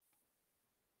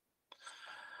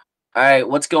All right,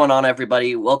 what's going on,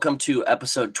 everybody? Welcome to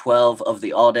episode 12 of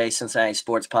the All Day Cincinnati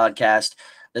Sports Podcast.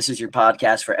 This is your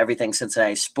podcast for everything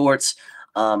Cincinnati sports.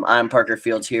 I'm Parker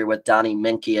Fields here with Donnie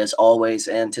Minke as always,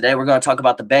 and today we're going to talk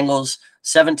about the Bengals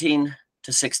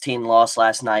 17-16 loss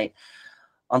last night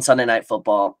on Sunday Night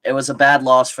Football. It was a bad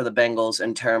loss for the Bengals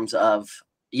in terms of,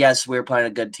 yes, we were playing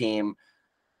a good team.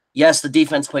 Yes, the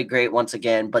defense played great once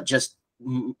again, but just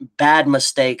bad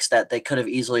mistakes that they could have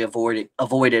easily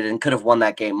avoided and could have won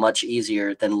that game much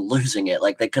easier than losing it.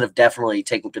 Like, they could have definitely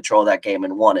taken control of that game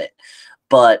and won it.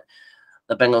 But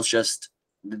the Bengals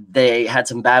they had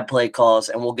some bad play calls,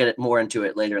 and we'll get more into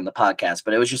it later in the podcast.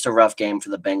 But it was just a rough game for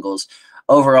the Bengals.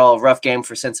 Overall, rough game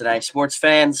for Cincinnati sports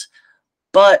fans.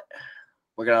 But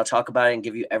we're going to talk about it and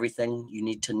give you everything you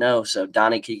need to know. So,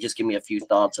 Donnie, can you just give me a few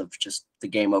thoughts of just the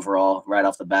game overall right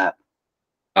off the bat?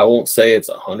 I won't say it's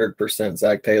 100%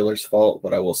 Zach Taylor's fault,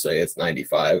 but I will say it's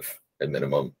 95 at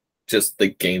minimum. Just the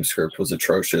game script was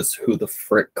atrocious. Who the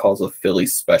frick calls a Philly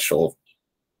special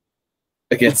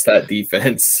against that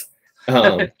defense?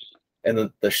 And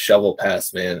then the shovel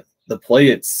pass, man. The play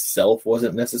itself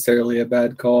wasn't necessarily a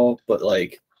bad call, but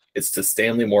it's to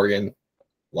Stanley Morgan.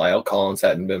 Lyle Collins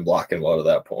hadn't been blocking well to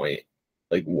that point.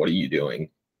 Like, what are you doing?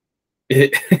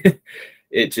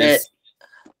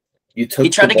 You took he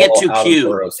tried the to get ball too out cute.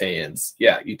 of Burrow's hands.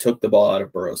 Yeah, you took the ball out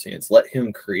of Burrow's hands. Let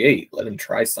him create. Let him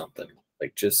try something.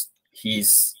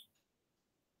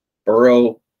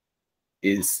 Burrow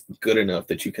is good enough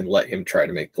that you can let him try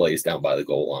to make plays down by the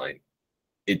goal line.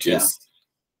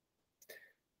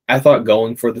 I thought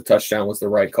going for the touchdown was the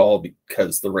right call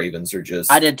because the Ravens are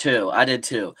just. I did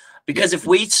too. Because if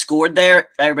we scored there,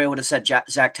 everybody would have said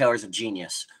Zach Taylor's a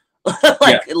genius.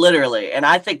 Literally. And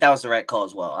I think that was the right call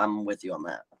as well. I'm with you on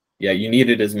that. Yeah, you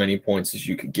needed as many points as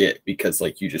you could get because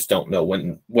you just don't know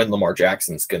when Lamar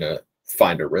Jackson's going to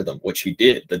find a rhythm, which he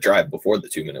did the drive before the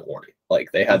 2-minute warning.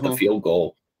 They had the field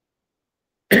goal.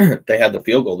 They had the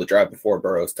field goal the drive before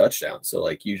Burrow's touchdown. So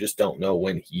you just don't know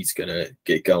when he's going to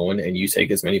get going, and you take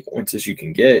as many points as you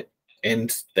can get.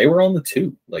 And they were on the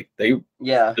 2. The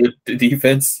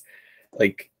defense,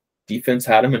 defense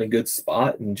had him in a good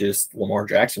spot, and just Lamar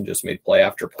Jackson just made play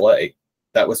after play.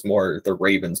 That was more the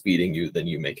Ravens beating you than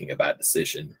you making a bad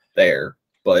decision there.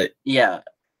 But yeah,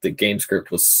 the game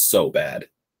script was so bad.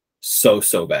 So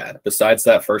bad. Besides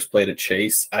that first play to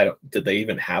Chase, did they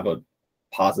even have a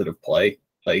positive play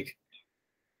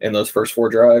in those first 4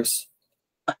 drives?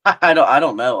 I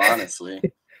don't know, honestly.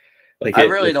 I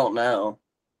really don't know.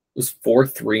 It was 4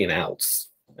 3-and-outs.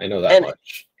 I know that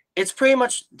much. It's pretty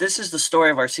much, this is the story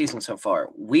of our season so far.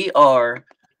 We are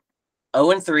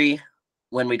 0-3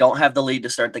 when we don't have the lead to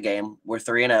start the game. We're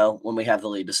 3-0 when we have the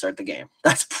lead to start the game.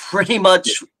 That's pretty much,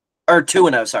 or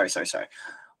 2-0, sorry.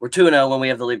 We're 2-0 when we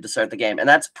have the lead to start the game. And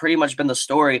that's pretty much been the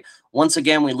story. Once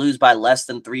again, we lose by less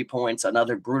than 3 points,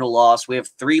 another brutal loss. We have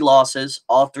 3 losses,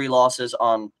 all 3 losses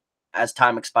on as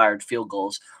time expired field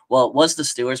goals. Well, it was the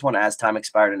Steelers one as time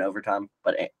expired in overtime,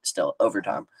 but still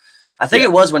overtime. I think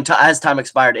it was when as time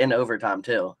expired in overtime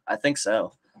too. I think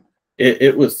so.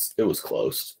 It was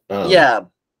close.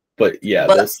 But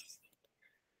it's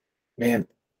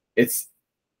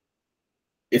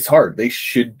hard. They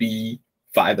should be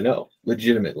 5-0,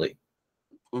 legitimately.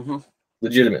 Mm-hmm.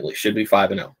 Legitimately should be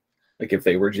 5-0. If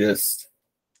they were just,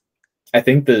 I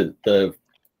think the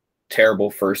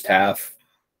terrible first half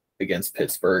against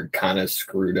Pittsburgh kind of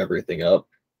screwed everything up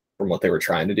from what they were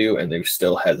trying to do, and they're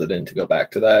still hesitant to go back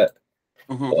to that.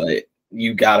 Mm-hmm. But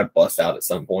you got to bust out at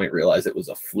some point, realize it was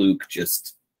a fluke,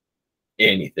 just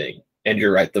anything. And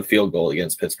you're right, the field goal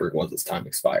against Pittsburgh was its time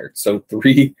expired. So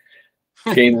 3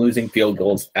 game-losing field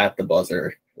goals at the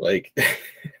buzzer.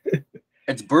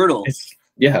 It's brutal.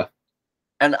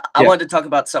 And I wanted to talk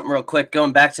about something real quick.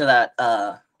 Going back to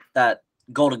that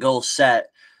goal-to-goal set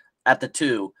at the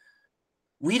 2.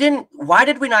 Why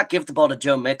did we not give the ball to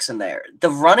Joe Mixon there?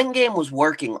 The running game was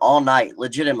working all night,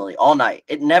 legitimately, all night.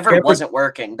 It never wasn't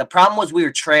working. The problem was we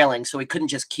were trailing, so we couldn't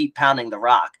just keep pounding the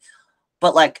rock.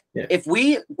 But if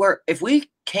we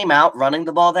came out running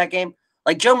the ball that game,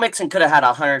 Joe Mixon could have had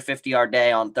a 150-yard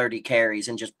day on 30 carries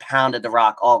and just pounded the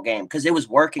rock all game because it was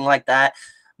working like that.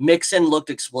 Mixon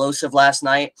looked explosive last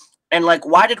night. And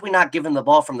why did we not give him the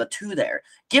ball from the 2 there?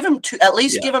 Give him at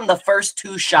least give him the first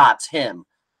 2 shots, him.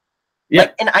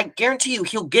 Yeah. And I guarantee you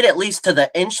he'll get at least to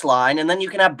the inch line, and then you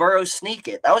can have Burrow sneak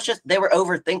it. That was just, they were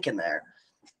overthinking there.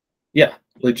 Yeah,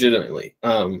 legitimately.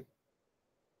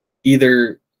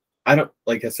 Either, I don't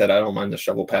mind the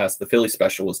shovel pass. The Philly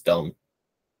special was dumb.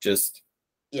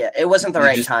 It wasn't the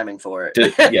right timing for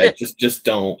it. Just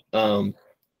don't.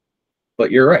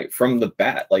 But you're right. From the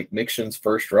bat, like Mixon's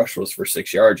first rush was for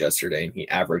 6 yards yesterday, and he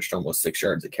averaged almost 6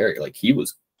 yards a carry. Like he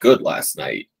was good last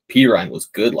night. P. Ryan was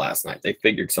good last night. They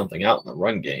figured something out in the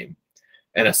run game.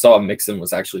 And I saw Mixon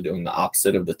was actually doing the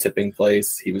opposite of the tipping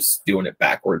plays. He was doing it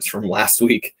backwards from last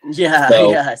week. Yeah,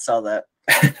 I saw that.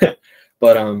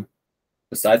 But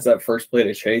besides that first play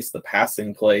to Chase, the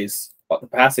passing plays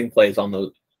on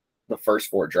the first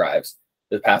 4 drives,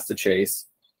 the pass to Chase,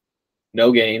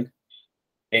 no gain,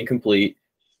 incomplete.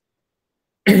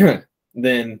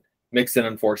 Then Mixon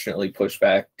unfortunately pushed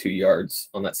back 2 yards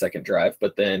on that second drive,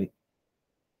 but then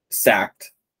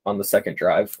sacked on the second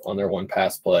drive on their one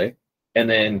pass play, and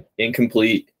then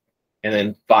incomplete, and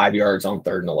then 5 yards on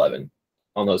 3rd and 11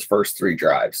 on those first 3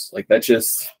 drives. Like that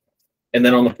just, and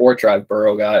then on the 4th drive,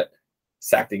 Burrow got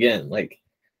sacked again. Like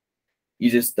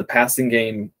the passing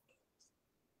game,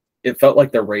 it felt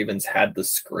like the Ravens had the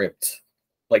script,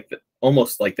 like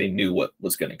almost like they knew what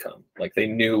was going to come. Like they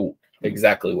knew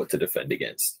exactly what to defend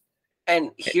against.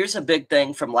 And here's a big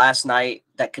thing from last night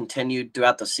that continued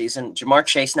throughout the season. Jamar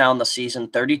Chase now in the season,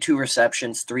 32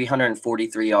 receptions,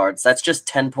 343 yards. That's just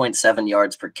 10.7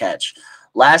 yards per catch.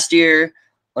 Last year,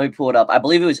 let me pull it up. I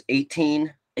believe it was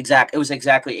 18. It was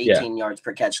exactly 18 yards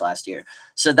per catch last year.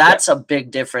 So that's a big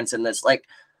difference in this. Like,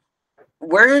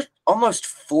 we're almost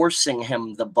forcing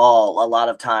him the ball a lot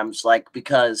of times, like,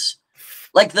 because,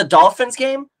 like, the Dolphins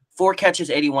game, 4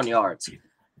 catches, 81 yards.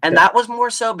 And that was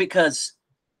more so because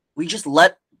we just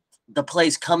let the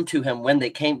plays come to him when they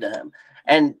came to him.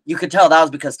 And you could tell that was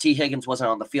because T. Higgins wasn't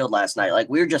on the field last night. Like,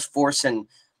 we were just forcing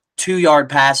 2-yard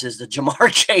passes to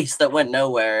Jamar Chase that went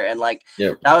nowhere. And, like,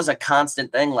 that was a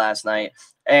constant thing last night.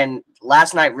 And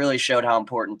last night really showed how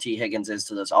important T. Higgins is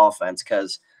to this offense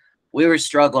because we were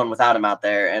struggling without him out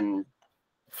there. And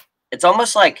it's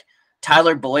almost like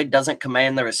Tyler Boyd doesn't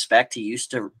command the respect he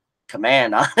used to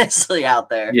command, honestly, out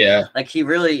there. Yeah. Like he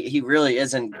really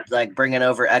isn't like bringing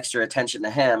over extra attention to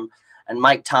him. And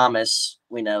Mike Thomas,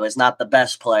 we know, is not the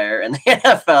best player in the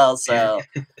NFL. So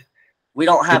we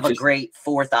don't have a great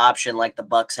 4th option like the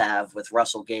Bucs have with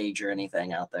Russell Gage or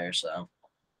anything out there. So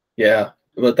yeah,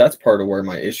 but that's part of where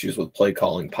my issues with play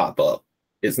calling pop up.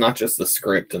 It's not just the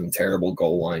script and the terrible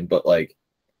goal line, but like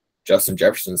Justin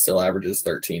Jefferson still averages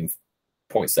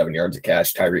 13.7 yards a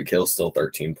catch. Tyreek Hill still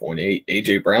 13.8.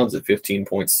 AJ Brown's at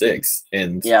 15.6.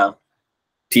 And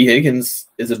T. Higgins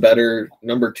is a better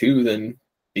number 2 than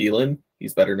Thielen.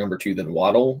 He's better number 2 than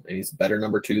Waddle, and he's better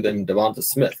number 2 than Devonta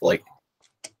Smith. Like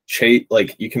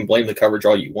you can blame the coverage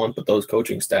all you want, but those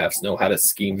coaching staffs know how to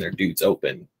scheme their dudes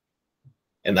open.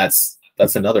 And that's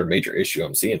another major issue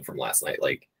I'm seeing from last night.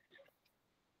 Like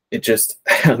it just,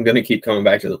 I'm going to keep coming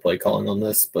back to the play calling on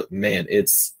this, but man,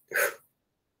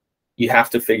 you have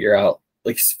to figure out,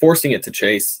 like, forcing it to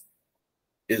Chase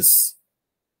is,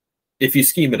 if you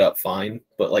scheme it up, fine,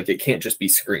 but like it can't just be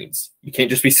screens. You can't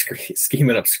just be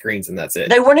scheming up screens and that's it.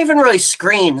 They weren't even really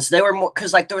screens. They were more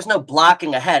because like there was no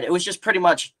blocking ahead. It was just pretty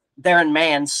much they're in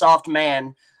man, soft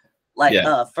man, like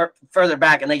further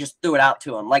back, and they just threw it out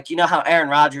to him. Like, you know how Aaron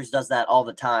Rodgers does that all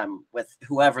the time with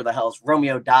whoever the hell's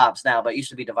Romeo Dobbs now, but it used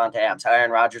to be Devontae Adams. How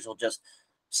Aaron Rodgers will just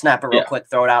snap it real quick,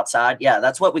 throw it outside. Yeah,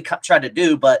 that's what we tried to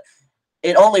do, but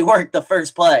it only worked the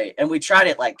first play, and we tried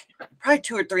it like probably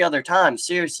 2 or 3 other times.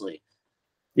 Seriously.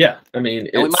 Yeah, I mean,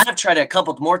 and we might have tried it a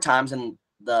couple more times, and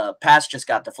the pass just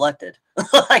got deflected.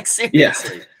 Like,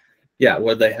 seriously. Yeah,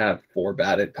 would they have 4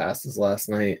 batted passes last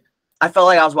night? I felt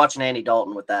like I was watching Andy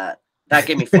Dalton with that. That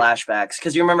gave me flashbacks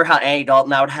because you remember how Andy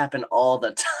Dalton, that would happen all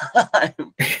the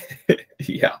time.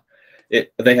 Yeah,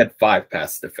 they had 5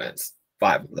 pass defense,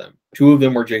 5 of them. 2 of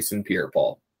them were Jason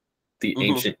Pierre-Paul, the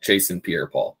ancient Jason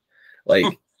Pierre-Paul.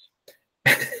 Like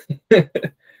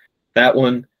that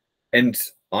one, and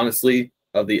honestly,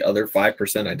 of the other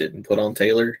 5% I didn't put on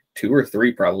Taylor, 2 or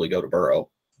 3 probably go to Burrow.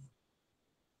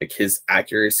 Like his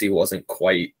accuracy wasn't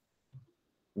quite.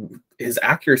 His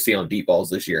accuracy on deep balls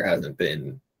this year hasn't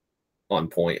been on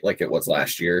point like it was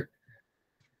last year.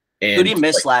 And who did he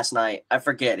miss last night? I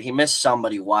forget. He missed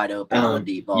somebody wide open on the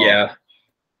deep ball. Yeah.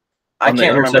 I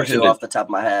can't remember who off the top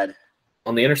of my head.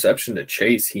 On the interception to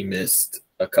Chase, he missed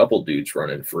a couple dudes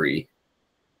running free.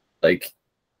 Like,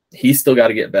 he's still got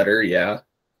to get better, yeah.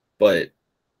 But,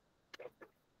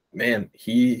 man,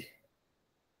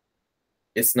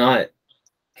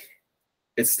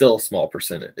 it's still a small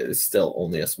percentage. It's still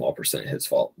only a small percent his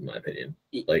fault, in my opinion.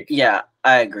 Like, yeah,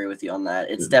 I agree with you on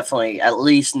that. It's definitely at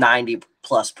least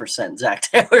 90+% Zach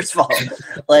Taylor's fault.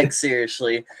 Like,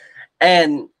 seriously.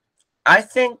 And I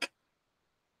think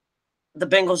the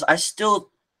Bengals,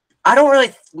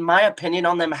 my opinion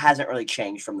on them hasn't really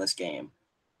changed from this game.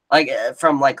 Like,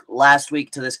 from like last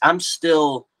week to this, I'm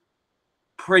still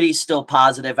pretty still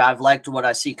positive. I've liked what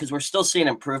I see because we're still seeing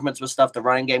improvements with stuff the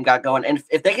running game got going. And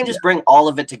if they can just bring all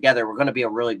of it together, we're going to be a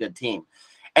really good team.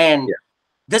 And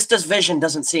this division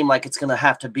doesn't seem like it's going to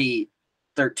have to be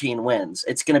 13 wins.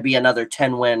 It's going to be another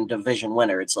 10-win division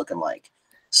winner, it's looking like.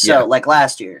 So, like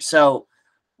last year. So,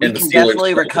 we can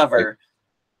definitely recover.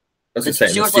 The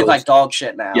Steelers look like dog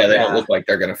shit now. Yeah, they don't look like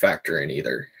they're going to factor in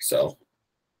either. So,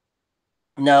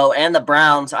 no, and the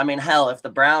Browns. I mean, hell, if the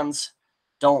Browns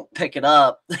don't pick it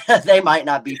up, they might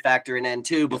not be factoring in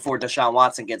too before Deshaun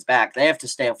Watson gets back. They have to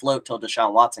stay afloat till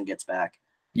Deshaun Watson gets back.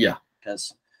 Yeah,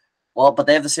 because, but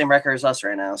they have the same record as us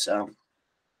right now. So,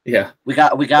 yeah, we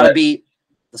got to beat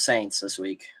the Saints this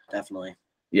week, definitely.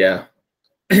 Yeah,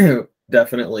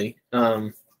 definitely.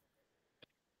 But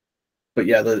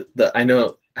yeah, I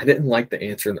know I didn't like the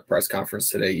answer in the press conference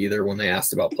today either when they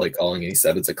asked about play calling, and he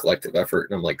said it's a collective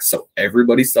effort, and I'm like, so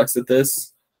everybody sucks at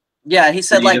this? Yeah, he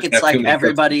said like it's like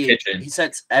everybody. He said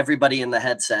it's everybody in the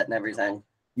headset and everything.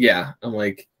 Yeah, I'm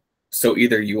like, so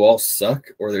either you all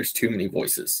suck or there's too many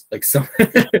voices. Like so,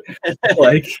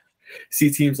 like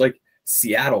see teams like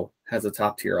Seattle has a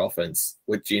top tier offense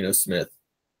with Geno Smith,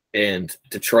 and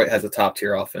Detroit has a top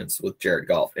tier offense with Jared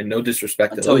Goff. And no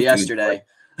disrespect until to those yesterday. Dudes,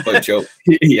 but Joe,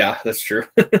 yeah, that's true.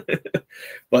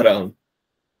 But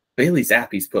Bailey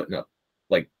Zappi's putting up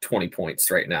like 20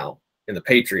 points right now in the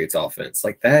Patriots offense.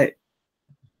 Like that,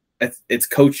 it's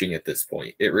coaching at this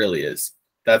point. It really is.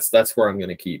 That's where I'm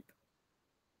gonna keep.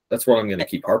 That's what I'm gonna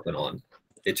keep harping on.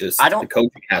 It just the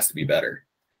coaching has to be better.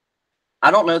 I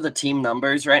don't know the team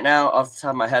numbers right now off the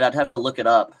top of my head. I'd have to look it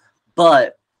up.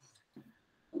 But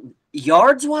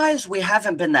yards-wise, we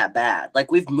haven't been that bad.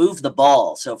 Like, we've moved the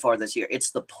ball so far this year. It's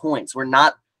the points. We're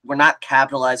not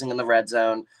capitalizing in the red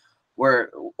zone. We're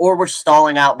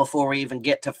stalling out before we even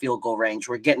get to field goal range.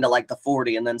 We're getting to, like, the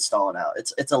 40 and then stalling out.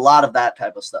 It's a lot of that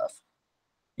type of stuff.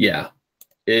 Yeah.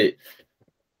 It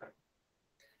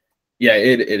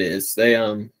is.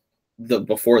 They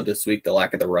before this week, the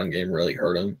lack of the run game really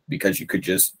hurt them because you could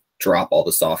just drop all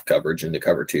the soft coverage into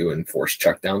cover 2 and force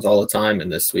checkdowns all the time.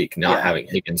 And this week, not having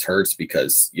Higgins hurts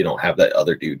because you don't have that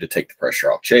other dude to take the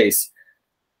pressure off Chase.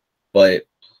 But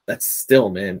that's still,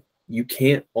 man, you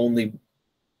can't only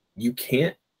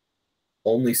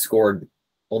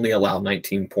allow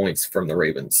 19 points from the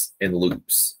Ravens in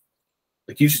loops.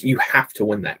 Like you have to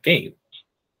win that game,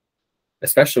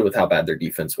 especially with how bad their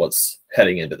defense was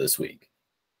heading into this week.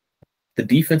 The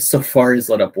defense so far has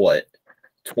let up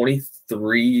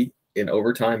 23 in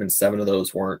overtime, and 7 of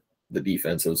those weren't the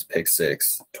defense. It was pick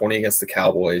 6. 20 against the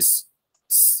Cowboys,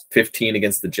 15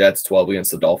 against the Jets, 12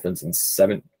 against the Dolphins, and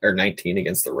 19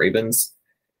 against the Ravens.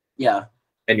 Yeah.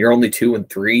 And you're only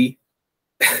 2-3.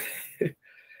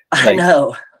 I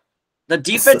know. The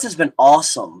defense has been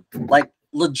awesome. Like,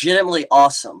 legitimately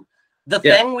awesome. The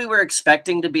thing we were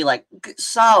expecting to be like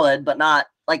solid, but not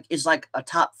like is like a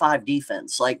top 5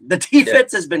 defense. Like the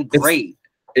defense has been great.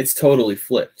 It's totally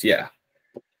flipped. Yeah.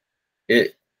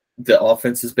 The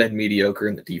offense has been mediocre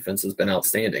and the defense has been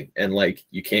outstanding. And like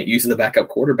you can't use the backup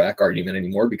quarterback argument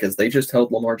anymore because they just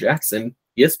held Lamar Jackson.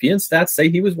 ESPN stats say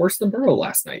he was worse than Burrow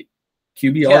last night.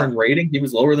 QBR and rating, he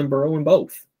was lower than Burrow in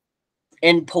both.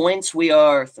 In points, we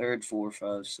are 3rd, 4th,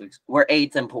 5th, 6th. We're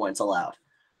 8th in points allowed.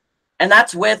 And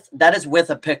that is with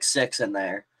a pick 6 in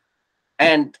there.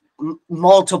 And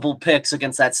multiple picks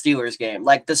against that Steelers game.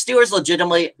 Like the Steelers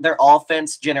legitimately, their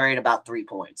offense generated about 3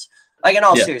 points. Like in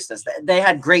all seriousness, they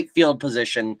had great field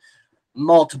position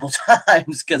multiple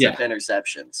times because of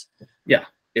interceptions. Yeah.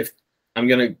 If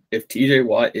TJ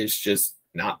Watt is just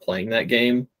not playing that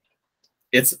game,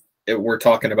 we're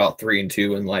talking about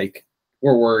 3-2 and like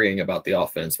we're worrying about the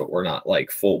offense, but we're not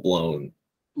like full blown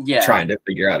trying to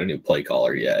figure out a new play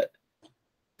caller yet.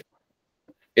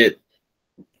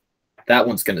 That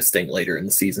one's going to sting later in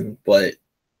the season, but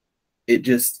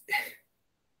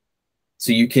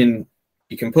so you can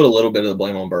put a little bit of the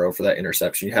blame on Burrow for that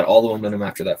interception. You had all the momentum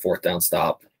after that 4th down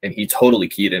stop, and he totally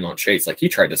keyed in on Chase. Like he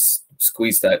tried to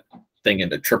squeeze that thing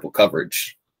into triple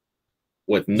coverage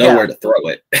with nowhere to throw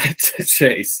it to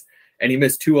Chase, and he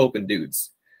missed 2 open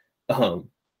dudes.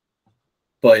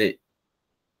 But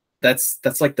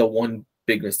that's like the one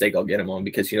big mistake I'll get him on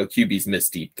because QB's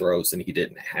missed deep throws and he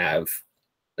didn't have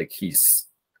like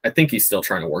I think he's still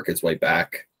trying to work his way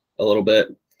back a little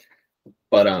bit,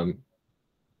 but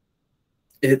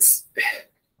it's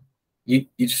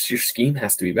your scheme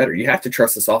has to be better. You have to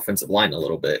trust this offensive line a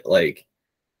little bit. Like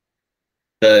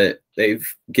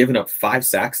they've given up 5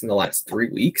 sacks in the last 3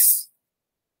 weeks.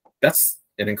 That's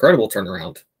an incredible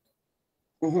turnaround.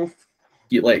 Mm-hmm.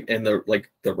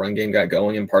 The run game got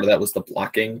going, and part of that was the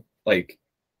blocking. Like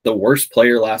the worst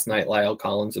player last night, Lyle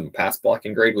Collins, in pass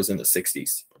blocking grade was in the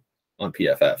 60s on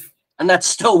PFF. And that's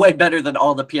still way better than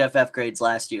all the PFF grades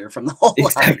last year from the whole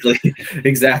line.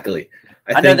 Exactly.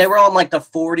 I know they were on like the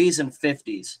 40s and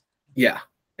 50s. Yeah.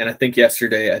 And I think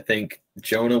yesterday,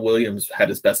 Jonah Williams had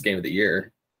his best game of the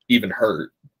year, even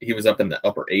hurt. He was up in the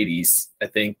upper 80s. I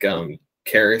think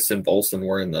Karras and Volson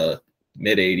were in the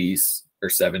mid 80s or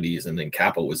 70s, and then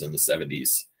Kappa was in the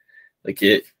 70s.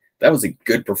 That was a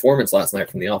good performance last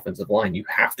night from the offensive line. You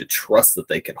have to trust that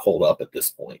they can hold up at this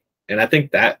point. And I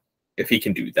think that if he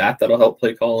can do that, that'll help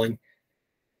play calling.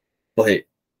 But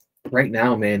right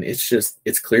now, man,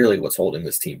 it's clearly what's holding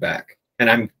this team back. And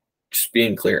I'm just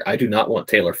being clear. I do not want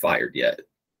Taylor fired yet.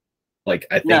 I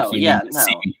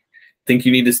think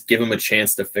you need to give him a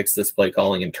chance to fix this play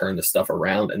calling and turn the stuff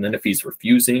around. And then if he's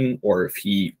refusing, or if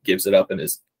he gives it up and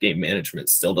his game management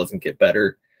still doesn't get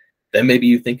better, then maybe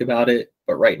you think about it.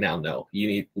 But right now, no. You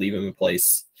need to leave him in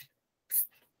place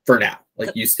for now.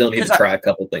 You still need to try a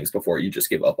couple things before you just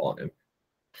give up on him.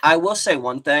 I will say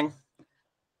one thing.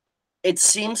 It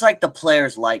seems like the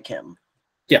players like him.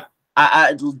 Yeah.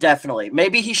 I definitely.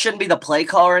 Maybe he shouldn't be the play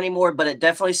caller anymore, but it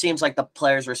definitely seems like the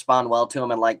players respond well to him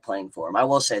and like playing for him. I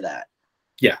will say that.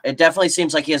 Yeah. It definitely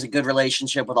seems like he has a good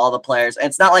relationship with all the players. And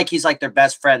it's not like he's like their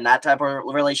best friend, that type of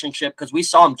relationship, because we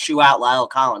saw him chew out Lyle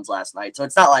Collins last night. So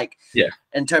it's not like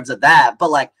in terms of that,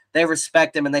 but they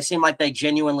respect him and they seem like they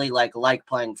genuinely like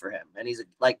playing for him. And he's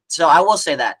so I will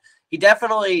say that. He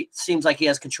definitely seems like he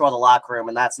has control of the locker room,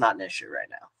 and that's not an issue right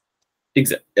now.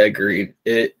 Exactly. Agreed.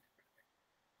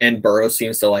 And Burrow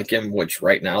seems to like him, which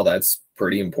right now that's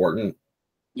pretty important.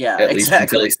 Yeah, at least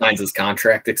until he signs his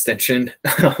contract extension.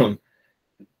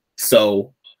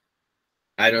 So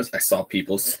I saw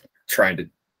people trying to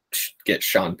get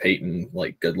Sean Payton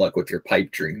good luck with your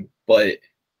pipe dream, but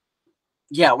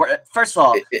yeah, first of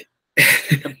all,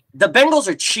 the Bengals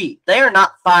are cheap. They are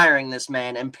not firing this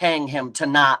man and paying him to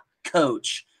not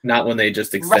coach. Not when they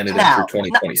just extended him for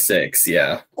 2026,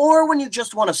 yeah. Or when you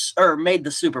just made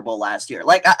the Super Bowl last year.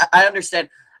 I understand.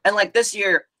 And this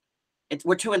year,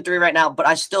 we're 2-3 right now, but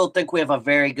I still think we have a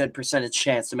very good percentage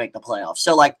chance to make the playoffs.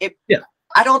 So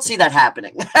I don't see that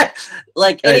happening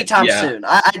anytime soon.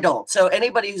 I don't. So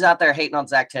anybody who's out there hating on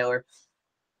Zach Taylor,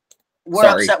 we're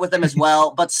upset with him as well.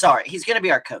 But sorry, he's going to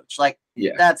be our coach.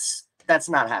 That's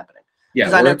not happening. Yeah,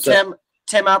 because I know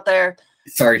Tim out there.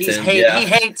 Sorry, Tim. He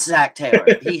hates Zach Taylor.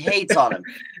 He hates on him.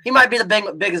 He might be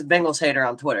the biggest Bengals hater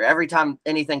on Twitter. Every time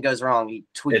anything goes wrong, he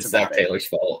tweets it's about Zach Taylor's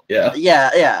fault. Yeah.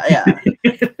 Yeah.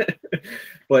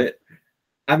 But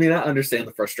I mean, I understand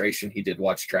the frustration. He did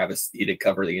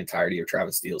cover the entirety of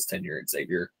Travis Steele's tenure at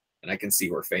Xavier, and I can see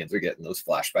where fans are getting those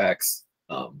flashbacks.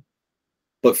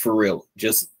 But for real,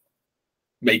 just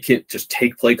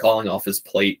take play calling off his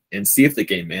plate and see if the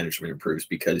game management improves,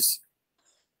 because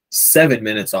 7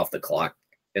 minutes off the clock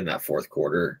in that fourth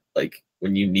quarter,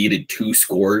 when you needed 2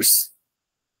 scores,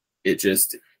 it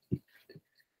just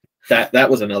that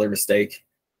was another mistake.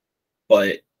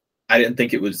 But I didn't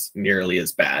think it was nearly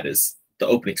as bad as the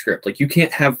opening script. You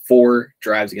can't have 4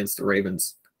 drives against the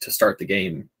Ravens to start the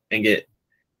game and get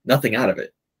nothing out of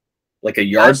it. A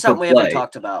yard. I've something we haven't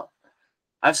talked about.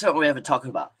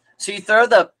 So you throw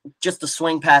the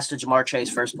swing pass to Jamar Chase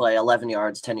first play, 11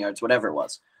 yards, 10 yards, whatever it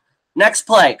was. Next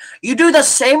play, you do the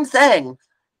same thing,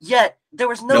 yet there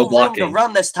was no room to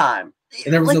run this time.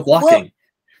 And there was no blocking.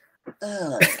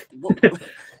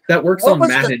 That works on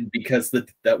Madden because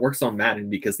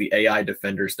the AI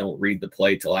defenders don't read the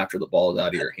play till after the ball is out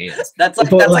of your hands. That's like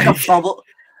a bubble.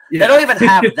 Yeah. They don't even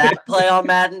have that play on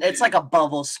Madden. It's like a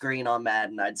bubble screen on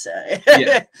Madden, I'd say.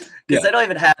 Because they don't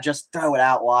even have just throw it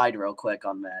out wide real quick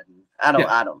on Madden. I don't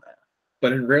know.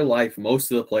 But in real life, most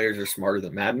of the players are smarter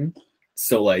than Madden.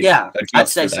 So I'd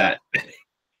say so.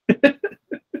 That.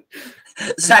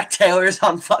 Zach Taylor's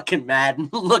on fucking Madden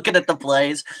looking at the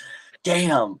plays.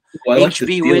 Damn. Well, I like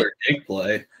HB Wheel.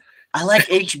 Play. I like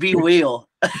HB Wheel.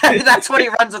 That's what he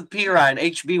runs with P. Ryan.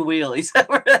 HB Wheel. He's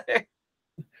over there.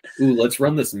 Ooh, let's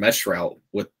run this mesh route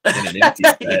in an empty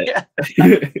set.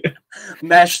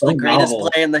 Mesh, the greatest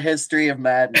play in the history of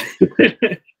Madden.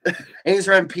 He's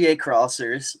running PA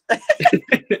crossers.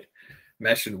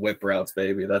 Mesh and whip routes,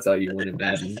 baby. That's how you win in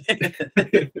Madden.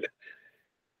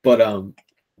 But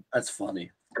that's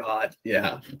funny. God,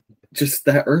 yeah. Just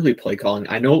that early play calling.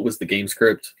 I know it was the game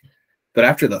script, but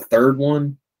after the third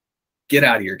one, get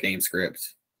out of your game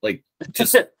script.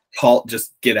 Just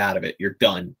get out of it. You're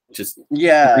done. Just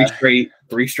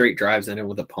three straight drives in it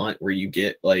with a punt where you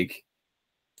get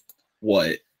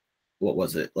what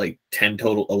was it? 10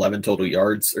 total, 11 total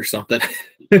yards or something.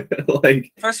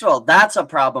 First of all, that's a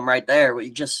problem right there. What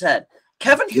you just said.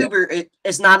 Kevin Huber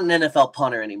is not an NFL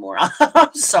punter anymore.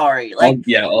 I'm sorry. Like,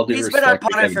 all due he's respect been our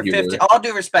punter to for Kevin 50. Huber. All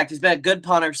due respect, he's been a good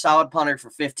punter, solid punter for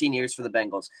 15 years for the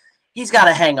Bengals. He's got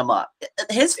to hang him up.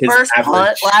 His first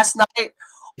punt last night.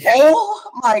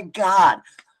 Oh my God!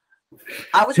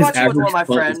 I was watching with one of my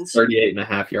friends.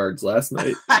 38.5 yards last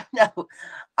night. I know.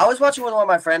 I was watching with one of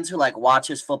my friends who like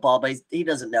watches football, but he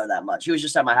doesn't know that much. He was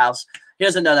just at my house. He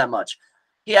doesn't know that much.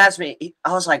 He asked me,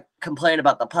 I was like complaining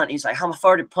about the punt. He's like, how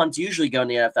far do punts usually go in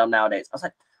the NFL nowadays? I was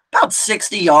like, about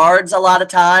 60 yards a lot of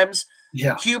times.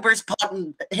 Yeah. Huber's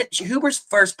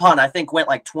first punt, I think, went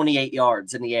like 28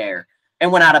 yards in the air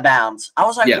and went out of bounds. I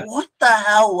was like, what the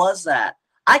hell was that?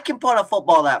 I can punt a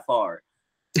football that far.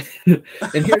 And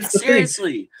here's the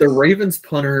seriously thing. The Ravens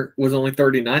punter was only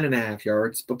 39.5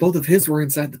 yards, but both of his were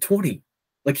inside the 20.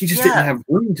 Like, he just didn't have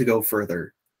room to go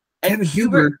further. And Kevin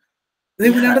Huber, they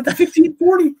went out at the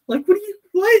 15-40. Like,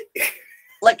 what?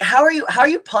 Like, how are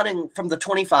you punting from the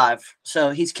 25? So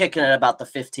he's kicking it about the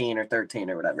 15 or 13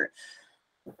 or whatever.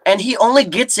 And he only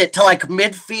gets it to like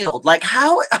midfield. Like,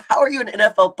 how are you an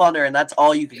NFL punter and that's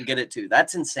all you can get it to?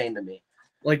 That's insane to me.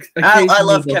 Like, I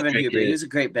love Kevin Huber. He was a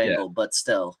great Bengal, but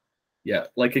still. Yeah,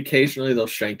 like occasionally they'll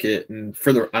shank it, and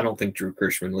I don't think Drew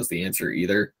Kirschman was the answer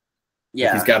either.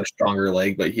 Yeah, like, he's got a stronger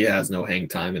leg, but he has no hang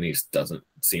time, and he doesn't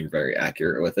seem very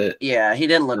accurate with it. Yeah, he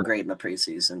didn't look great in the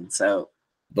preseason, so.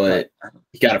 But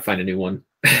you got to find a new one.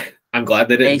 I'm glad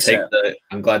they didn't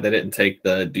take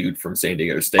the dude from San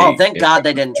Diego State. Oh, thank God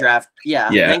they didn't draft. Yeah,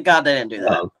 thank God they didn't do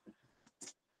that.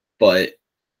 But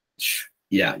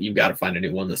yeah, you've got to find a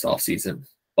new one this offseason.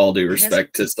 All due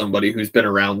respect to somebody who's been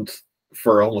around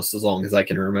for almost as long as I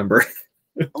can remember.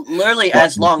 Literally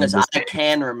as long as I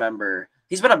can remember.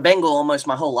 He's been a Bengal almost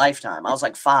my whole lifetime. I was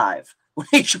like 5 when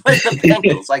he joined the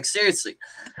Bengals. Like, seriously.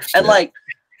 And like,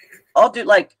 dude,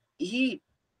 like, he's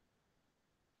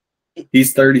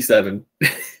 37.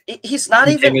 He's not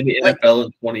he even came in the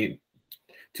NFL in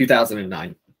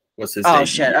 2009 was his Oh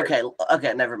shit. year.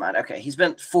 Okay, never mind. Okay. He's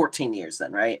been 14 years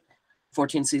then, right?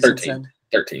 14 seasons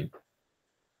 13.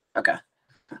 Okay.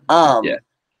 Yeah.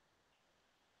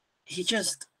 He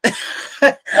just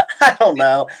I don't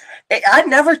know. I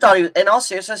never thought he was, in all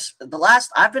seriousness,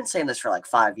 I've been saying this for like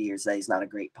 5 years that he's not a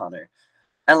great punter.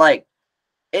 And like,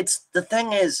 the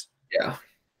thing is,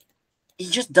 he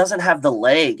just doesn't have the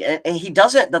leg. And he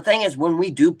doesn't, the thing is, when we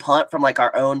do punt from like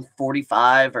our own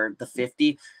 45 or the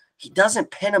 50, he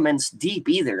doesn't pin them in deep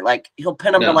either. Like, he'll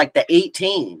pin them to like the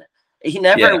 18. He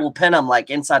never will pin them like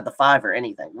inside the 5 or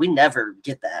anything. We never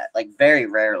get that, like very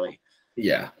rarely.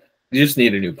 Yeah. You just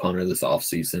need a new punter this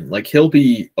offseason. Like, he'll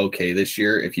be okay this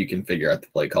year if you can figure out the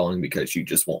play calling, because you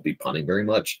just won't be punting very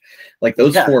much. Like,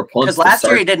 those 4 punts. Because last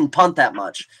year he didn't punt that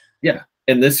much. Yeah.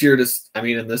 And this year, to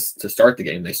start the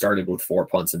game, they started with 4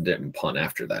 punts and didn't punt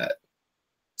after that.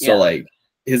 So, like,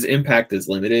 his impact is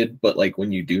limited, but like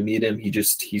when you do need him, he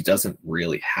doesn't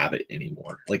really have it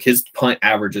anymore. Like, his punt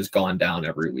average has gone down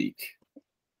every week.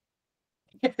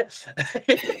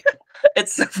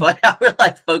 It's so funny how we're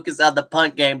like focused on the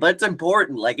punt game, but it's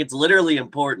important. Like, it's literally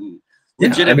important.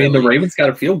 Yeah, I mean, the Ravens got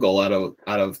a field goal out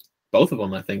of both of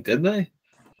them, I think, didn't they?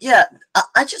 Yeah,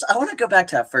 I want to go back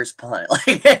to that first punt.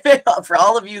 Like, for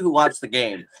all of you who watched the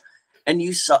game, and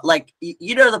you saw, like,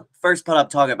 you know, the first punt I'm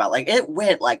talking about, like, it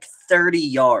went like 30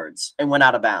 yards and went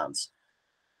out of bounds.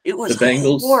 It was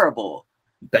horrible.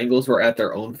 Bengals were at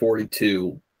their own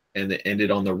 42, and it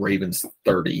ended on the Ravens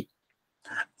 30.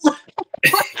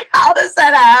 How does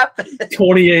that happen?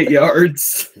 28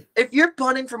 yards. If you're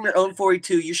punting from your own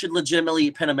 42, you should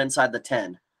legitimately pin them inside the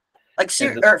 10. Like,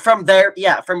 from there,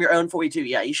 from your own 42,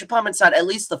 you should put them inside at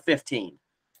least the 15.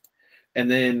 And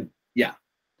then,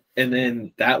 and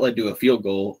then that led to a field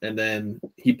goal, and then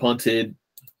he punted,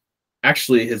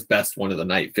 actually his best one of the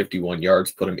night, 51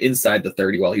 yards, put him inside the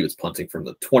 30 while he was punting from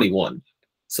the 21.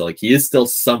 So, like, he is still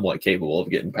somewhat capable of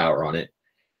getting power on it.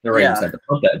 The Ravens had to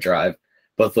punt that drive,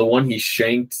 but the one he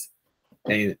shanked,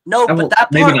 that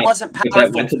punt wasn't powerful. If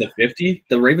that went to the 50,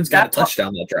 the Ravens got a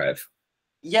touchdown that drive.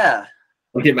 Yeah.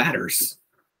 Like, it matters.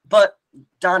 But,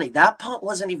 Donnie, that punt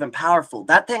wasn't even powerful.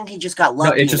 That thing, he just got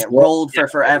lucky, and it rolled for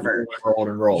forever.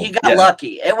 Rolled. He got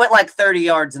lucky. It went like 30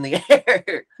 yards in the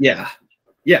air. Yeah.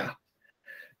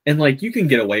 And, like, you can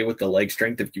get away with the leg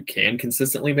strength if you can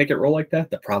consistently make it roll like that.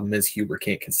 The problem is Huber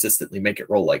can't consistently make it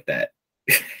roll like that.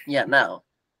 Yeah, no.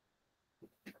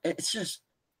 It's just,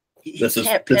 this is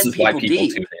why people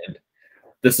tune in.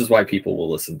 This is why people will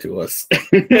listen to us.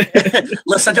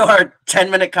 Listen to our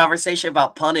 10-minute conversation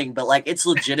about punting, but like, it's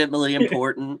legitimately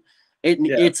important.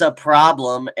 It's a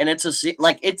problem, and it's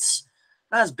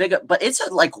not as big, but it's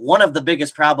like one of the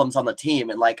biggest problems on the team.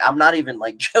 And like, I'm not even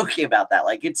like joking about that.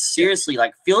 Like, it's seriously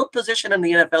like field position in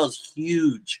the NFL is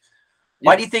huge.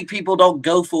 Why do you think people don't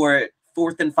go for it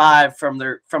 4th and 5 from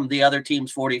the other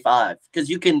team's 45? Because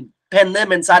you can pin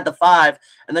them inside the 5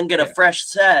 and then get a fresh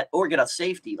set or get a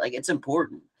safety. Like, it's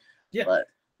important. Yeah. But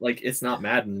like, it's not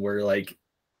Madden where like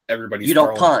everybody's you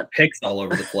don't punt picks all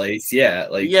over the place. Yeah.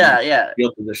 Like,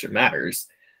 field position matters.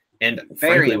 And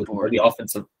very frankly, with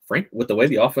the way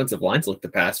the offensive lines look the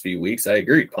past few weeks, I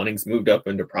agree. Punting's moved up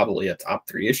into probably a top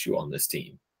 3 issue on this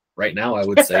team. Right now, I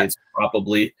would say it's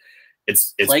probably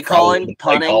it's play calling,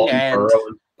 punting, and Burrow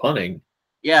and punting.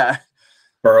 Yeah.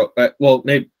 Burrow,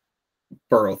 maybe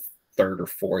Burrow 3rd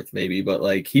or 4th, maybe, but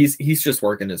like he's just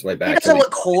working his way back. He doesn't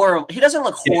look horrible. He doesn't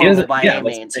look horrible by any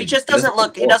means. He just doesn't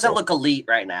look. He doesn't look elite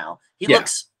right now. He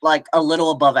looks like a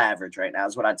little above average right now.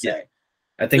 Is what I'd say. Yeah.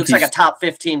 I think he looks like a top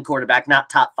 15 quarterback, not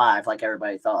top 5 like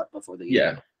everybody thought before the year.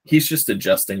 Yeah, he's just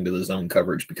adjusting to the zone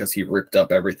coverage because he ripped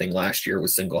up everything last year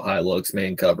with single high looks,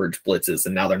 man coverage, blitzes,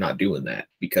 and now they're not doing that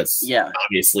because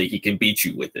obviously he can beat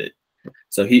you with it.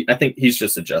 So I think he's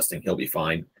just adjusting. He'll be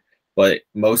fine. But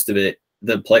most of it,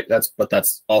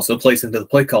 that's also plays into the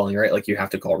play calling, right? Like you have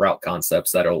to call route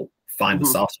concepts that'll find the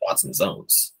soft spots and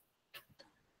zones.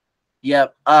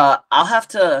 Yep.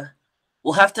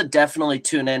 We'll have to definitely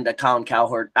tune in to Colin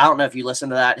Cowherd. I don't know if you listen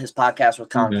to that, his podcast with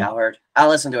Colin Cowherd. I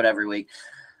listen to it every week.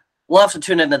 We'll have to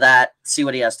tune into that, see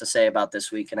what he has to say about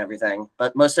this week and everything.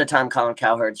 But most of the time, Colin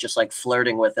Cowherd's just like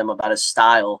flirting with him about his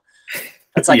style.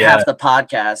 That's like half the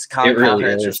podcast. Colin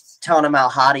Cowherd's just telling him how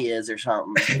hot he is or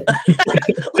something.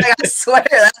 Like, I swear,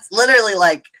 that's literally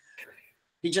like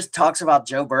he just talks about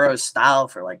Joe Burrow's style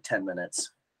for like 10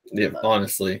 minutes. Yeah,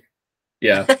 honestly.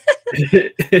 Yeah.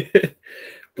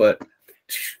 But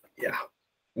yeah,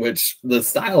 which the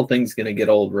style thing's going to get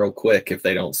old real quick if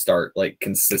they don't start like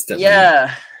consistently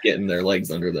getting their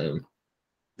legs under them.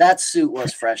 That suit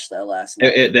was fresh though last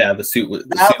night. The suit was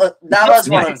that was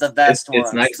one of the best ones.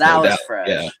 It's nice, that no was doubt. fresh.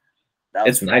 Yeah, that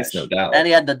was it's nice, no doubt. And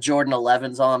he had the Jordan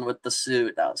 11s on with the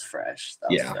suit. That was fresh. That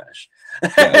was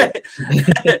fresh.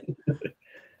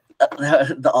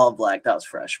 The all black. That was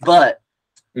fresh. But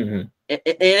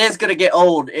it is going to get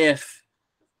old if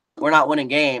we're not winning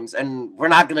games, and we're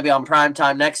not going to be on prime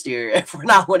time next year if we're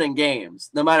not winning games,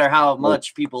 no matter how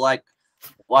much people like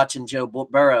watching Joe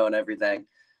Burrow and everything.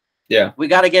 Yeah. We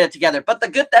got to get it together. But the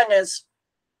good thing is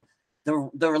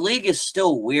the league is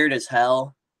still weird as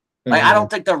hell. Like, I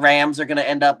don't think the Rams are going to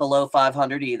end up below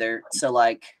 500 either. So,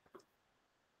 like,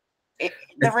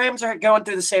 the Rams are going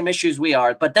through the same issues we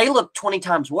are, but they look 20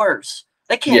 times worse.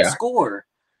 They can't score.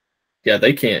 Yeah,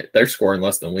 they can't. They're scoring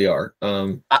less than we are.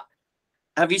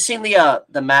 Have you seen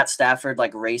the Matt Stafford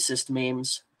like racist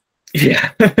memes?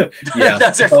 Yeah, yeah.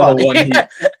 Those are funny.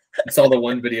 I saw the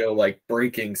one video like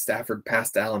breaking Stafford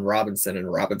past Allen Robinson,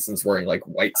 and Robinson's wearing like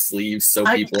white sleeves, so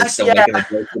people are still making a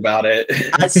joke about it.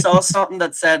 I saw something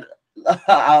that said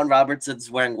Allen Robinson's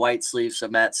wearing white sleeves, so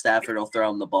Matt Stafford will throw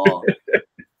him the ball.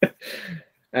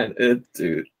 And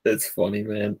it's funny,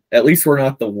 man. At least we're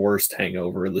not the worst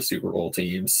hangover of the Super Bowl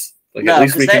teams. Like, no, at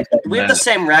least we have the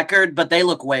same record, but they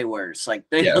look way worse. Like,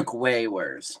 they look way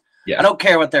worse. Yeah. I don't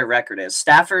care what their record is.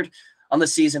 Stafford on the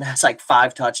season has like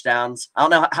 5 touchdowns. I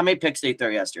don't know how many picks did he throw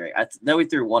yesterday. I know he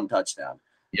threw 1 touchdown.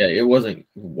 Yeah, it was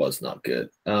not good.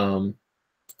 And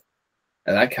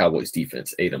that Cowboys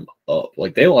defense ate them up.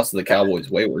 Like, they lost to the Cowboys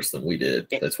way worse than we did.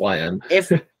 That's why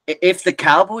if the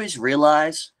Cowboys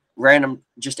realize, random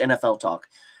just NFL talk,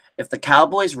 if the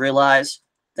Cowboys realize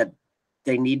that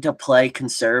they need to play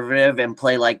conservative and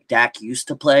play like Dak used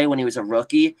to play when he was a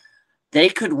rookie, they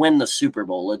could win the Super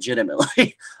Bowl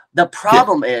legitimately. The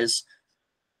problem is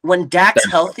when Dak's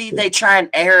healthy, they try and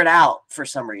air it out for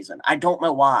some reason. I don't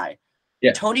know why.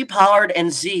 Yeah. Tony Pollard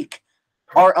and Zeke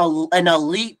are an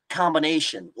elite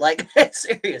combination. Like,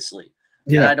 seriously.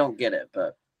 Yeah. And I don't get it,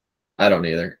 but I don't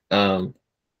either. But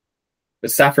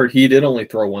Stafford, he did only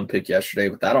throw 1 pick yesterday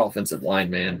with that offensive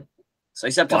line, man. So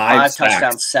he's up to 5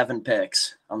 touchdowns, 7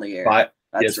 picks on the year.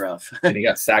 That's rough. And he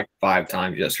got sacked 5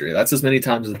 times yesterday. That's as many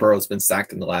times as Burrow's been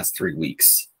sacked in the last 3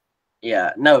 weeks.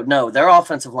 Yeah, no, their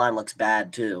offensive line looks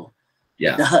bad too.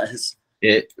 Yeah, it does.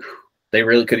 They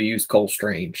really could have used Cole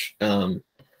Strange. But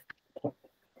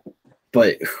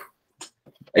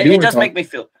it does make me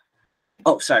feel.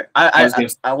 Oh, sorry.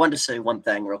 I wanted to say one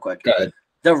thing real quick. Go ahead.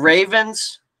 The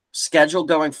Ravens' schedule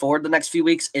going forward the next few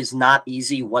weeks is not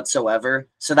easy whatsoever.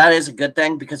 So that is a good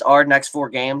thing because our next 4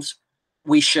 games,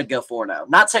 we should go 4-0.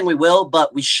 Not saying we will,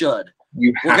 but we should.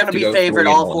 We're going to be favored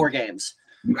all 4 games.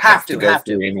 You have to go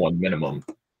 3-1 minimum.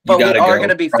 But we are going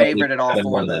to be favored in all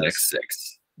 4 of the next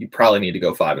 6. You probably need to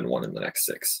go 5-1 in the next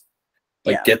 6.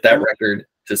 Like get that record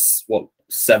to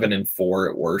 7-4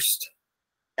 at worst.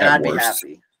 And I'd be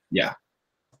happy. Yeah.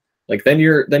 Like then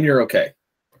you're okay.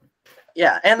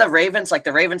 Yeah, and the Ravens have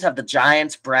the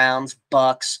Giants, Browns,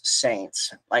 Bucks,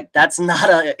 Saints. Like that's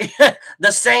not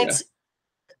the Saints.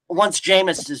 Once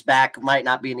Jameis is back, might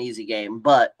not be an easy game,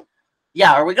 but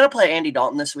yeah, are we gonna play Andy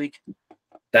Dalton this week?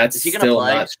 That's still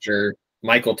not sure.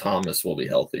 Michael Thomas will be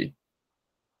healthy,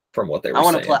 from what they were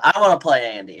saying. I want to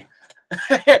play Andy.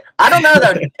 I don't know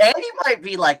though. Andy might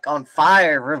be like on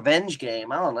fire. Revenge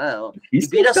game. I don't know. He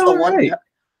beat us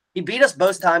He beat us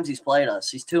both times he's played us.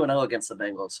 He's 2-0 against the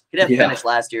Bengals. He didn't finish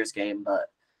last year's game, but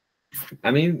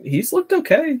I mean, he's looked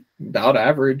okay. About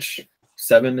average,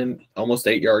 7 and almost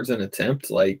 8 yards an attempt.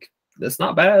 Like that's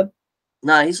not bad.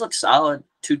 No, he's looked solid.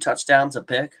 2 touchdowns, a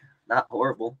pick. Not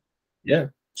horrible. Yeah.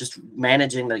 Just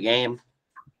managing the game.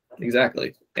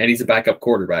 Exactly. And he's a backup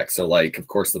quarterback. So, like, of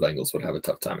course, the Bengals would have a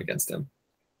tough time against him.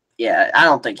 Yeah, I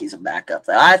don't think he's a backup,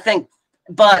 though. I think,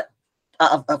 but,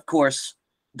 of course,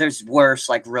 there's worse,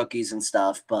 like, rookies and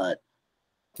stuff, but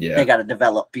they got to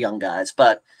develop young guys.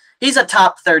 But he's a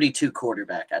top 32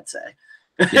 quarterback, I'd say.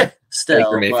 Yeah.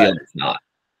 Still. Baker Mayfield is not.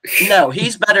 No,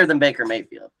 he's better than Baker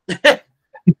Mayfield.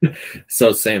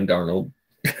 So Sam Darnold,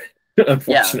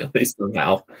 unfortunately,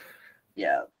 somehow.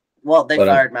 Yeah. Well, they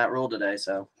fired Matt Rule today,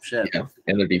 so shit. Yeah,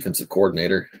 and the defensive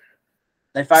coordinator.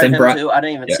 They fired him too? I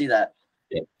didn't even see that.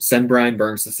 Yeah. Send Brian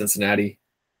Burns to Cincinnati.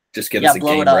 Just give us a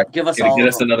game wrecker. Give us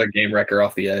another game wrecker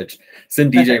off the edge.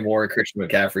 Send DJ Moore and Christian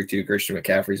McCaffrey too. Christian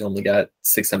McCaffrey's only got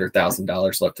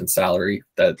 $600,000 left in salary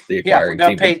that the acquiring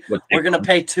team. We're gonna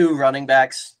pay 2 running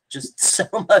backs just so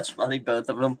much money, both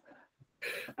of them.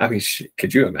 I mean,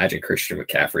 could you imagine Christian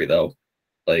McCaffrey though?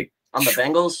 Like on the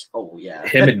Bengals? Oh yeah.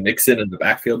 Him and Mixon in the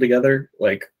backfield together.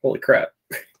 Like holy crap.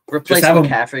 Replace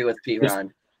McCaffrey with P.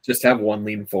 Ryan. Just have one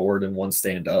lean forward and one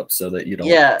stand up so that you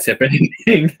don't tip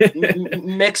anything.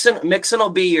 Mixon will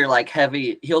be your like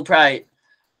heavy. He'll probably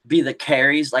be the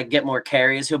carries, like get more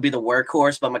carries. He'll be the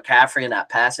workhorse, but McCaffrey in that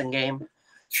passing game.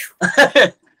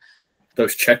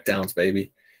 Those checkdowns,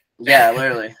 baby. Yeah,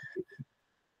 literally.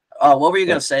 Oh, what were you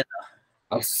gonna say though?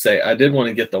 I'll say I did want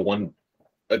to get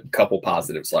a couple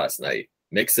positives last night.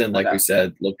 Mixon, like we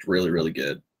said, looked really, really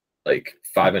good. Like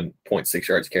 5.6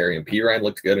 yards carry, and P. Ryan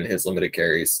looked good in his limited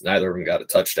carries. Neither of them got a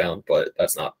touchdown, but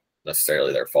that's not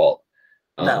necessarily their fault.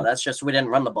 No, that's just we didn't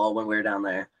run the ball when we were down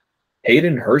there.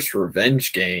 Hayden Hurst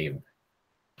revenge game.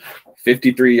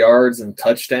 53 yards and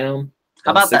touchdown.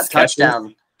 How about that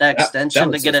touchdown? That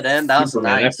extension to get it in? That was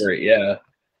nice. Effort, yeah.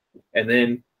 And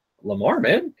then Lamar,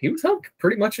 man, he was held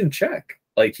pretty much in check.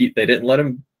 Like they didn't let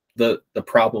him. The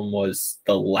problem was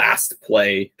the last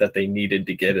play that they needed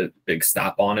to get a big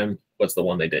stop on him was the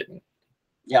one they didn't.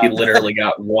 Yeah. He literally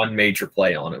got one major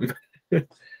play on him.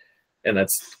 And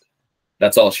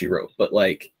that's all she wrote. But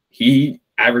like he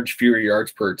averaged fewer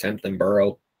yards per attempt than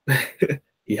Burrow.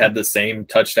 He had the same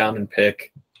touchdown and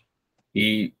pick.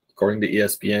 He, according to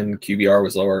ESPN, QBR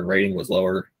was lower and rating was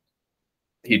lower.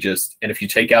 And if you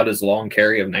take out his long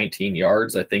carry of 19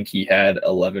 yards, I think he had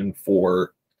 11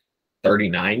 for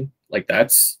 39. Like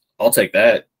I'll take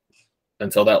that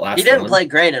until that last. He didn't play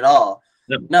great at all.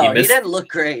 No, he didn't look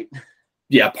great.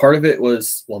 Yeah, part of it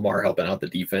was Lamar helping out the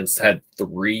defense. Had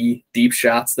 3 deep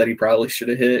shots that he probably should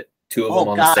have hit. 2 of them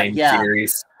on the same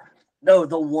series. No,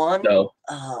 the one. No.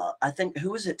 I think who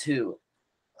was it to?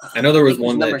 I know there was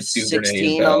one number that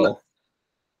 16 on the.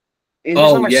 It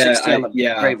was number 16 on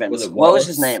the Ravens. What was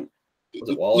his name? Was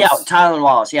it Wallace? Yeah, Tylan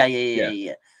Wallace.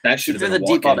 Yeah. That should have been the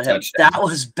deep ball to him. Touchdown. That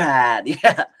was bad.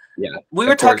 Yeah. Yeah. We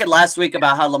were talking last week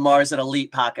about how Lamar's an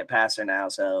elite pocket passer now.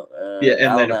 So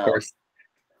and then of course.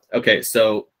 Okay,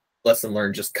 so lesson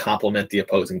learned: just compliment the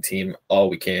opposing team all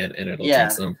we can, and it'll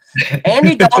teach them.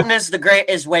 Andy Dalton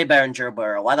is way better than Joe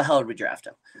Burrow. Why the hell would we draft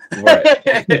him?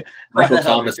 Right. Michael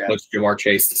Thomas puts Jamar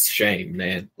Chase to shame,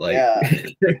 man. Like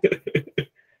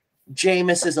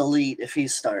Jameis is elite if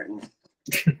he's starting.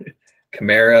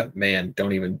 Kamara, man,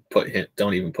 don't even put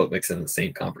Mixon in the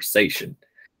same conversation.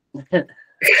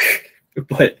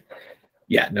 But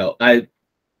yeah, no,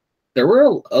 there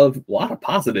were a lot of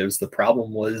positives. The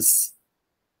problem was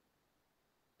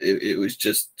it was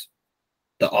just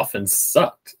the offense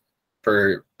sucked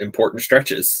for important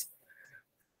stretches.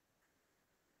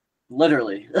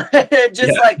 Literally.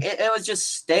 It was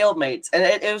just stalemates. And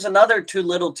it was another too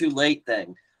little too late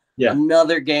thing. Yeah.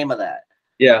 Another game of that.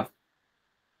 Yeah.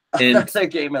 Another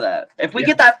game of that. If we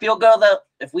get that field goal, though,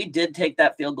 if we did take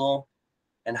that field goal,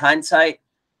 in hindsight,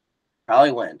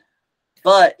 probably win.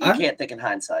 But you can't think in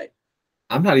hindsight.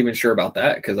 I'm not even sure about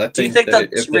that because I think. Do you think that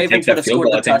if Ravens would have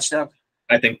scored the touchdown?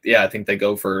 I think they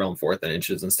go for it on 4th and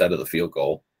inches instead of the field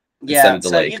goal. Yeah, of so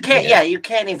delay. you can't. Yeah, you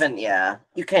can't even. Yeah,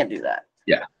 you can't do that.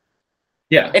 Yeah.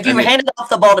 Yeah. If you handed off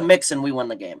the ball to Mixon, we won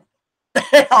the game. There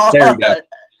you go.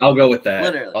 I'll go with that.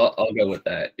 Literally. I'll go with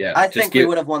that. Yeah. I think we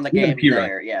would have won the game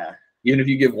there. Yeah. Even if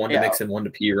you give one to Mixon, one to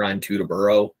P. Ryan, 2 to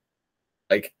Burrow,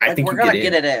 like I think we're gonna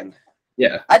get it in.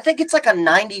 Yeah. I think it's like a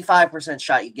 95%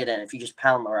 shot you get in if you just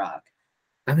pound the rock.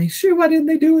 I mean, shoot, why didn't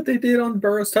they do what they did on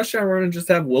Burrow's touchdown run and just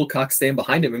have Wilcox stand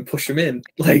behind him and push him in?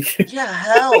 Like, yeah,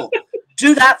 hell,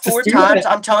 do that 4 times.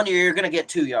 I'm telling you, you're gonna get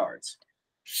 2 yards.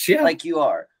 Yeah, like you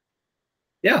are.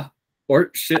 Yeah,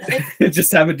 or shit,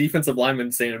 just have a defensive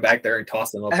lineman standing back there and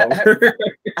toss him up over.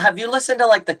 Have you listened to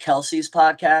like the Kelsey's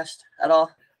podcast at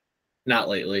all? Not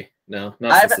lately. No,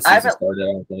 not since the season started.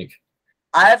 I don't think.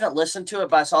 I haven't listened to it,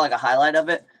 but I saw like a highlight of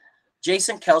it.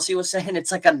 Jason Kelsey was saying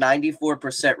it's like a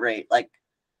 94% rate, like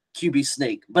QB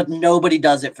sneak, but nobody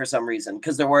does it for some reason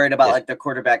because they're worried about like their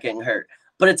quarterback getting hurt.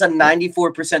 But it's a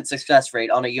 94% success rate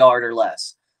on a yard or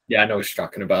less. Yeah, I know what you're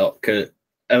talking about. Cause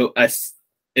the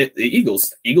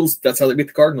Eagles, that's how they beat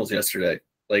the Cardinals yesterday.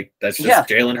 Like that's just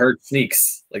Jalen Hurts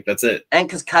sneaks. Like that's it. And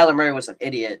because Kyler Murray was an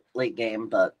idiot late game,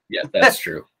 but yeah, that's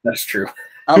true. That's true.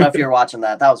 I don't know if you're watching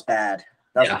that. That was bad.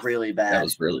 That was really bad. That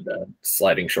was really bad.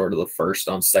 Sliding short of the first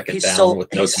on second down sold,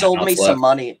 with no he sold me some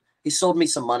money. He sold me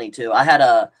some money too.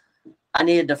 I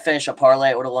needed to finish a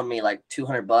parlay. It would have won me like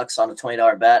 $200 on a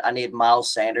 $20 bet. I needed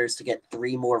Miles Sanders to get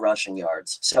 3 more rushing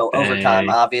yards. So overtime,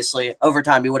 obviously,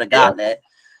 he would have gotten it.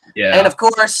 Yeah. And of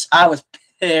course, I was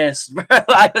pissed, bro.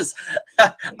 I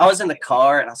was in the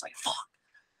car and I was like, "Fuck!"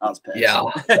 I was pissed. Yeah,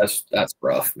 that's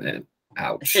rough, man.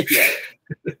 Ouch.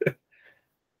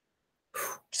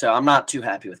 So I'm not too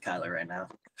happy with Kyler right now.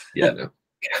 Yeah, no.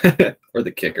 Or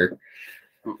the kicker.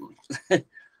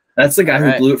 That's the guy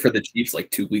who blew it for the Chiefs like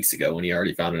 2 weeks ago when he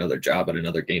already found another job at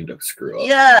another game to screw up.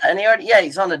 Yeah, and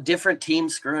he's on a different team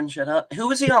screwing shit up. Who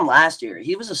was he on last year?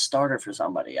 He was a starter for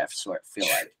somebody, I feel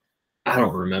like. I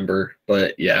don't remember,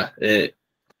 but yeah.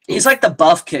 He's like the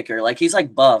buff kicker. Like he's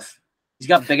like buff. He's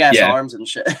got big ass arms and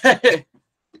shit.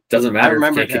 Doesn't matter. I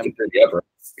remember him.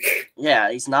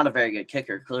 Yeah, he's not a very good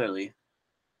kicker, clearly.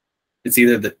 It's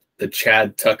either the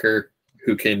Chad Tucker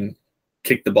who can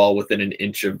kick the ball within an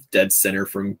inch of dead center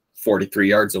from 43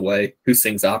 yards away, who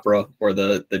sings opera, or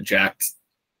the jacked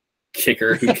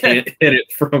kicker who can't hit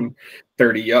it from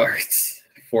 30 yards,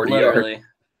 40 yards.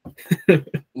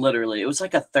 Literally. It was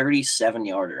like a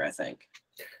 37-yarder, I think.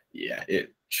 Yeah,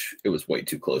 it was way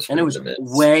too close. And it was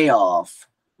way off.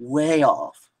 Way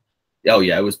off. Oh,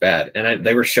 yeah, it was bad. And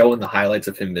they were showing the highlights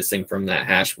of him missing from that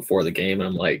hash before the game, and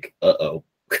I'm like, uh-oh.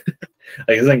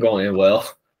 Like, this ain't going in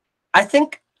well.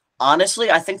 Honestly,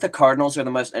 I think the Cardinals are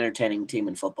the most entertaining team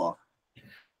in football.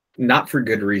 Not for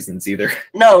good reasons either.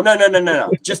 No.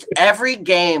 Just every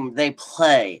game they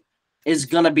play is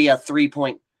going to be a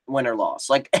 3-point win or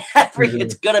loss. Like,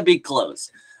 it's going to be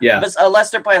close. Yeah. But unless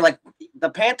they're playing, like,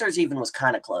 the Panthers even was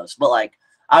kind of close. But, like,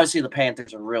 obviously the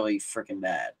Panthers are really freaking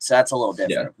bad. So that's a little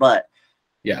different.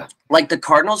 Yeah. But, like, the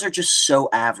Cardinals are just so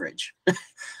average.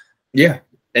 Yeah.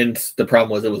 And the problem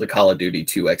was it was a Call of Duty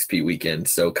 2 XP weekend.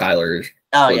 So Kyler.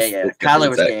 Oh, yeah. Kyler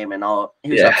was gaming all.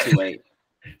 He was up too late.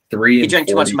 3 and 43 he drank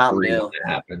too much Mountain Dew. When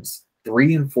that happens.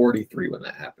 3 and 43 when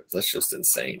that happens. That's just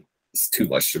insane. It's too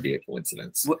much to be a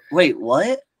coincidence. Wait,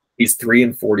 what? He's 3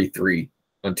 and 43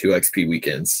 on 2 XP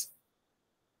weekends.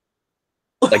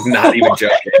 Like, not even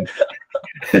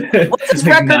joking. What's his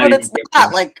record when it's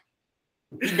not? Like,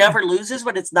 he never loses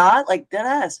when it's not? Like, dead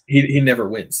ass. He never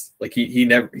wins. Like, he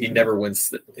never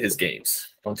wins his games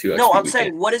on 2 XP No, I'm weekend.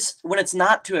 saying, what is when it's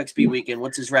not 2 XP weekend?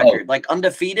 What's his record? Like,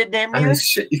 undefeated, damn near?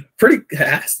 It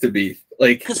has to be.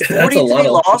 Like, because 43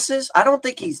 losses? I don't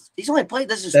think he's only played.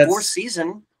 This is his 4th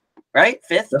season, right?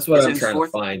 5th? That's what I'm trying to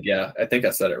find. Yeah, I think I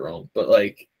said it wrong. But,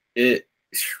 like,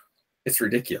 it's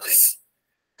ridiculous.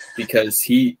 Because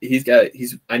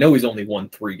I know he's only won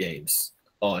 3 games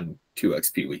on 2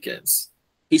 XP weekends.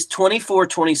 He's 24,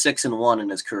 26, and 1 in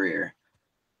his career.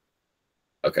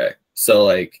 Okay. So,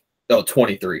 like,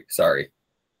 23. Sorry.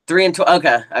 3 and 2.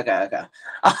 Okay.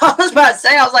 I was about to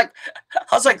say, I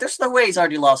was like, there's no way he's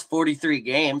already lost 43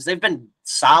 games. They've been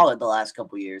solid the last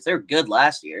couple of years. They were good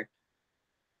last year.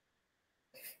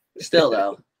 Still,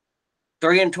 though.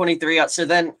 3 and 23. So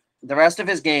then the rest of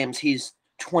his games, he's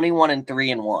 21 and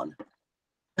 3 and 1.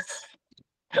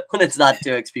 When it's not 2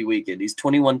 XP weekend, he's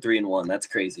 21, 3 and 1. That's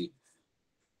crazy.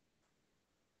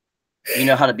 You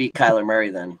know how to beat Kyler Murray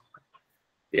then.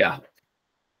 Yeah.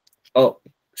 Oh,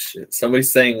 shit.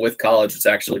 Somebody's saying with college, it's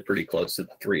actually pretty close to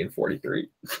the 3 and 43.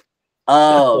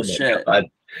 Oh shit. God.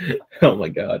 Oh, my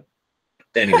God.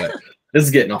 Anyway, this is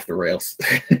getting off the rails.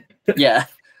 Yeah.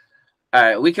 All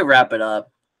right. We can wrap it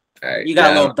up. All right. You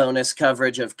got a little bonus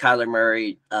coverage of Kyler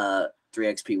Murray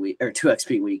 3xp week or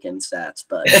 2xp weekend stats,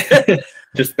 but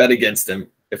just bet against him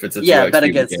if it's a 2xp bet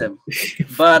against him.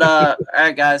 But all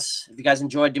right, guys, if you guys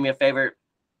enjoyed, do me a favor,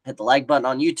 hit the like button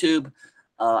on YouTube,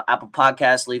 Apple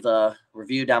Podcasts, leave a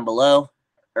review down below,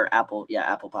 or Apple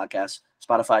Podcasts,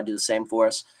 Spotify, do the same for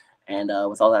us. And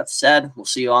with all that said, we'll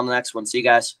see you on the next one. See you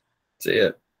guys. See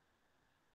ya.